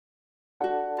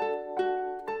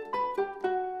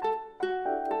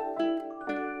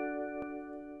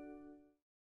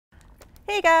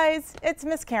Hey guys, it's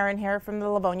Miss Karen here from the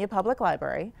Livonia Public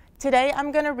Library. Today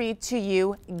I'm going to read to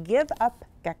you Give Up,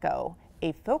 Gecko,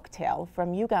 a folktale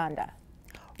from Uganda.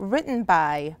 Written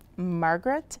by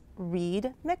Margaret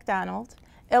Reed MacDonald,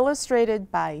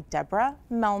 illustrated by Deborah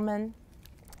Melman,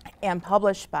 and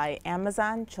published by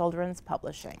Amazon Children's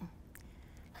Publishing.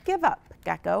 Give up,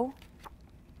 Gecko.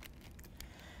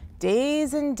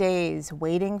 Days and days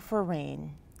waiting for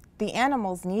rain. The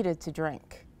animals needed to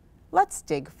drink. Let's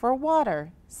dig for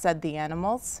water, said the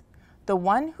animals. The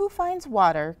one who finds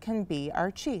water can be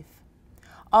our chief.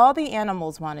 All the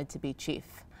animals wanted to be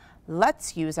chief.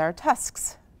 Let's use our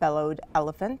tusks, bellowed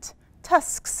Elephant.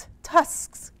 Tusks,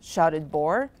 tusks, shouted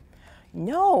Boar.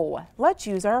 No, let's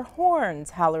use our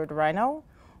horns, hollered Rhino.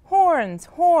 Horns,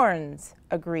 horns,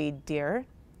 agreed Deer.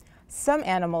 Some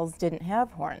animals didn't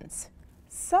have horns.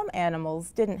 Some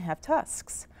animals didn't have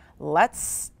tusks. Let's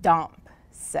stomp,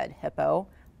 said Hippo.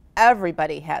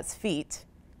 Everybody has feet.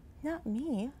 Not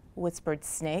me, whispered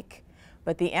Snake,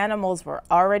 but the animals were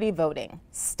already voting.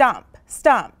 Stomp,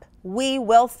 stomp, we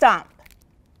will stomp.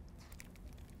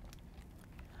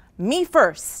 Me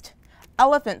first.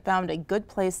 Elephant found a good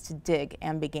place to dig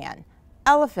and began.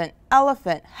 Elephant,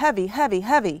 elephant, heavy, heavy,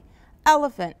 heavy.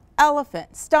 Elephant,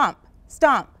 elephant, stomp,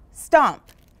 stomp,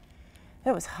 stomp.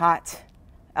 It was hot.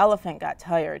 Elephant got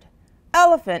tired.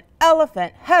 Elephant,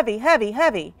 elephant, heavy, heavy,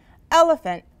 heavy.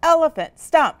 Elephant, elephant,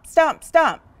 stomp, stomp,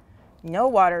 stomp. No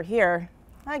water here.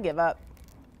 I give up.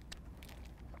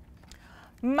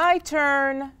 My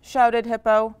turn, shouted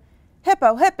Hippo.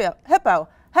 Hippo, hippo, hippo,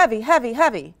 heavy, heavy,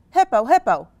 heavy. Hippo,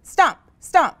 hippo, stomp,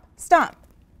 stomp, stomp.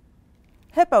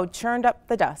 Hippo churned up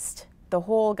the dust. The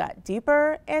hole got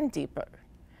deeper and deeper.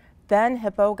 Then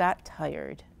Hippo got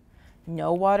tired.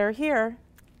 No water here.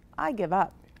 I give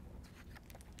up.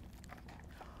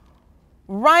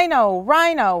 Rhino,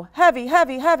 rhino, heavy,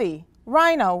 heavy, heavy.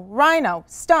 Rhino, rhino,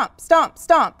 stomp, stomp,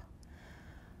 stomp.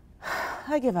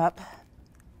 I give up.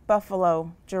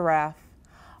 Buffalo, giraffe.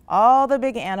 All the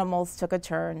big animals took a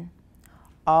turn.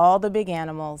 All the big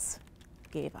animals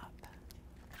gave up.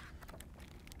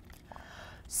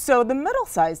 So the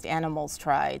middle-sized animals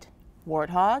tried.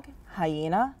 Warthog,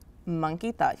 hyena,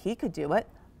 monkey thought he could do it.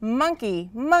 Monkey,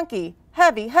 monkey,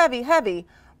 heavy, heavy, heavy.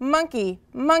 Monkey,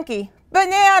 monkey,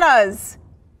 bananas!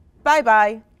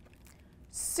 Bye-bye.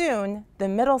 Soon, the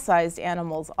middle-sized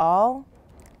animals all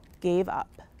gave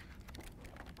up.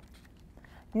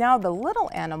 Now the little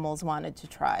animals wanted to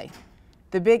try.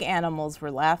 The big animals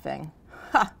were laughing.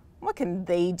 Ha! What can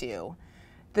they do?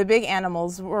 The big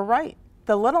animals were right.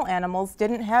 The little animals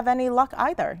didn't have any luck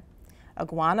either.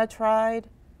 Iguana tried.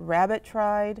 Rabbit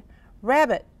tried.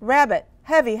 Rabbit, rabbit,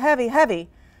 heavy, heavy, heavy.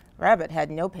 Rabbit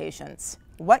had no patience.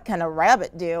 What can a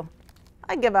rabbit do?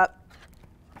 I give up.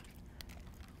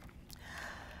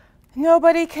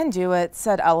 Nobody can do it,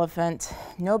 said Elephant.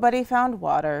 Nobody found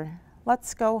water.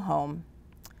 Let's go home.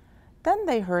 Then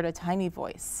they heard a tiny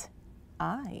voice.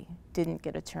 I didn't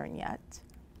get a turn yet.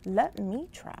 Let me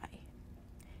try.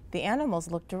 The animals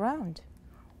looked around.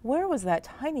 Where was that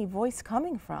tiny voice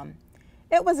coming from?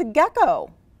 It was a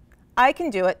gecko. I can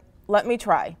do it. Let me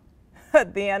try.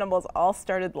 The animals all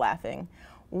started laughing.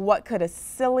 What could a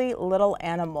silly little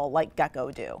animal like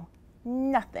Gecko do?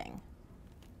 Nothing.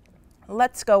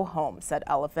 Let's go home, said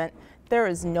Elephant. There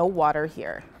is no water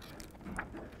here.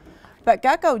 But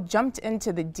Gecko jumped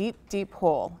into the deep, deep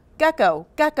hole. Gecko,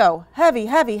 Gecko, heavy,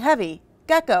 heavy, heavy.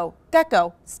 Gecko,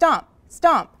 Gecko, stomp,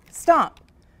 stomp, stomp.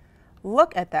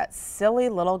 Look at that silly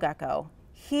little gecko.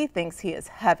 He thinks he is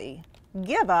heavy.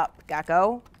 Give up,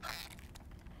 Gecko.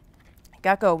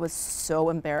 Gecko was so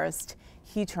embarrassed.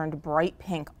 He turned bright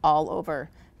pink all over.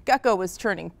 Gecko was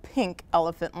turning pink,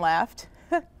 Elephant laughed.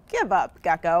 Give up,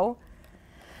 Gecko.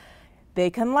 They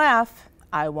can laugh.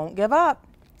 I won't give up.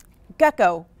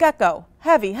 Gecko, Gecko,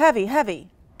 heavy, heavy, heavy.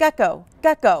 Gecko,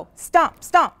 Gecko, stomp,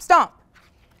 stomp, stomp.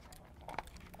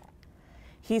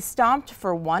 He stomped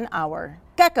for 1 hour.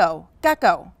 Gecko,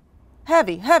 Gecko,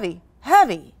 heavy, heavy,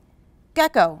 heavy.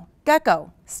 Gecko,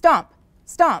 Gecko, stomp,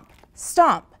 stomp,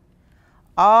 stomp.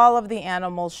 All of the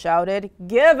animals shouted,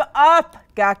 Give up,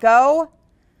 Gecko.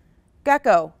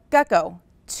 Gecko, Gecko,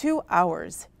 2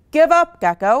 hours. Give up,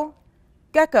 Gecko.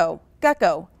 Gecko,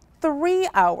 Gecko, 3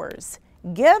 hours.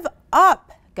 Give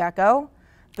up, Gecko.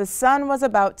 The sun was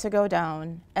about to go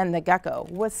down, and the gecko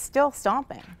was still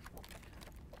stomping.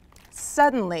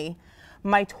 Suddenly,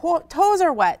 my toes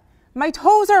are wet. My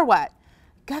toes are wet.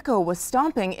 Gecko was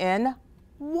stomping in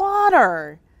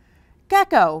water.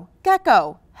 Gecko,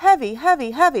 Gecko, heavy,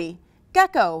 heavy, heavy.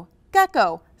 Gecko,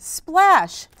 Gecko,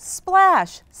 splash,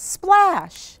 splash,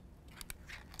 splash.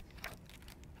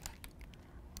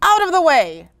 Out of the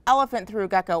way, elephant threw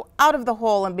Gecko out of the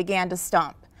hole and began to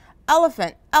stomp.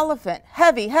 Elephant, elephant,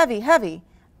 heavy, heavy, heavy.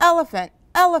 Elephant,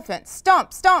 elephant,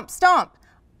 stomp, stomp, stomp.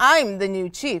 I'm the new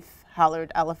chief, hollered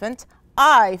Elephant.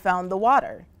 I found the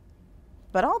water.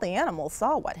 But all the animals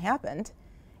saw what happened.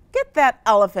 Get that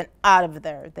elephant out of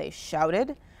there, they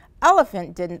shouted.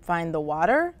 Elephant didn't find the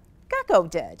water, Gecko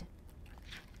did.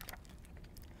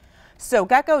 So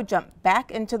Gecko jumped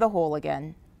back into the hole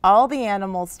again. All the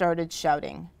animals started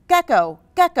shouting, Gecko,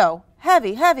 Gecko,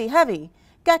 heavy, heavy, heavy.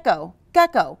 Gecko,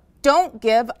 Gecko, don't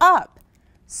give up.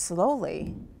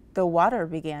 Slowly, the water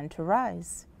began to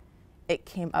rise. It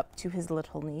came up to his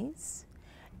little knees.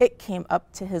 It came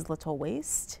up to his little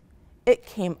waist. It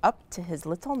came up to his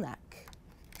little neck.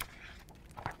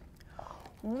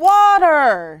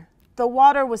 Water! The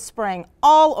water was spraying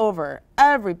all over.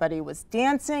 Everybody was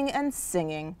dancing and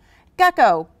singing.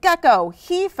 Gecko, Gecko,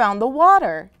 he found the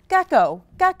water. Gecko,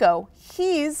 Gecko,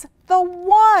 he's the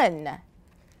one.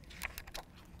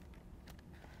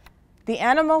 The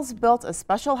animals built a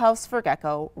special house for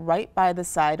Gecko right by the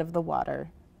side of the water.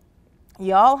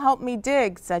 Y'all help me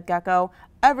dig, said Gecko.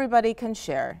 Everybody can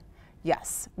share.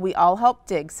 Yes, we all helped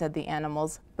dig, said the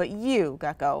animals, but you,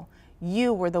 Gecko,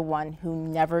 you were the one who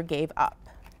never gave up.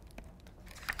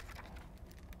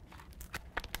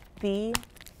 The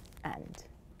end.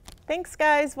 Thanks,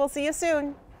 guys. We'll see you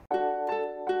soon.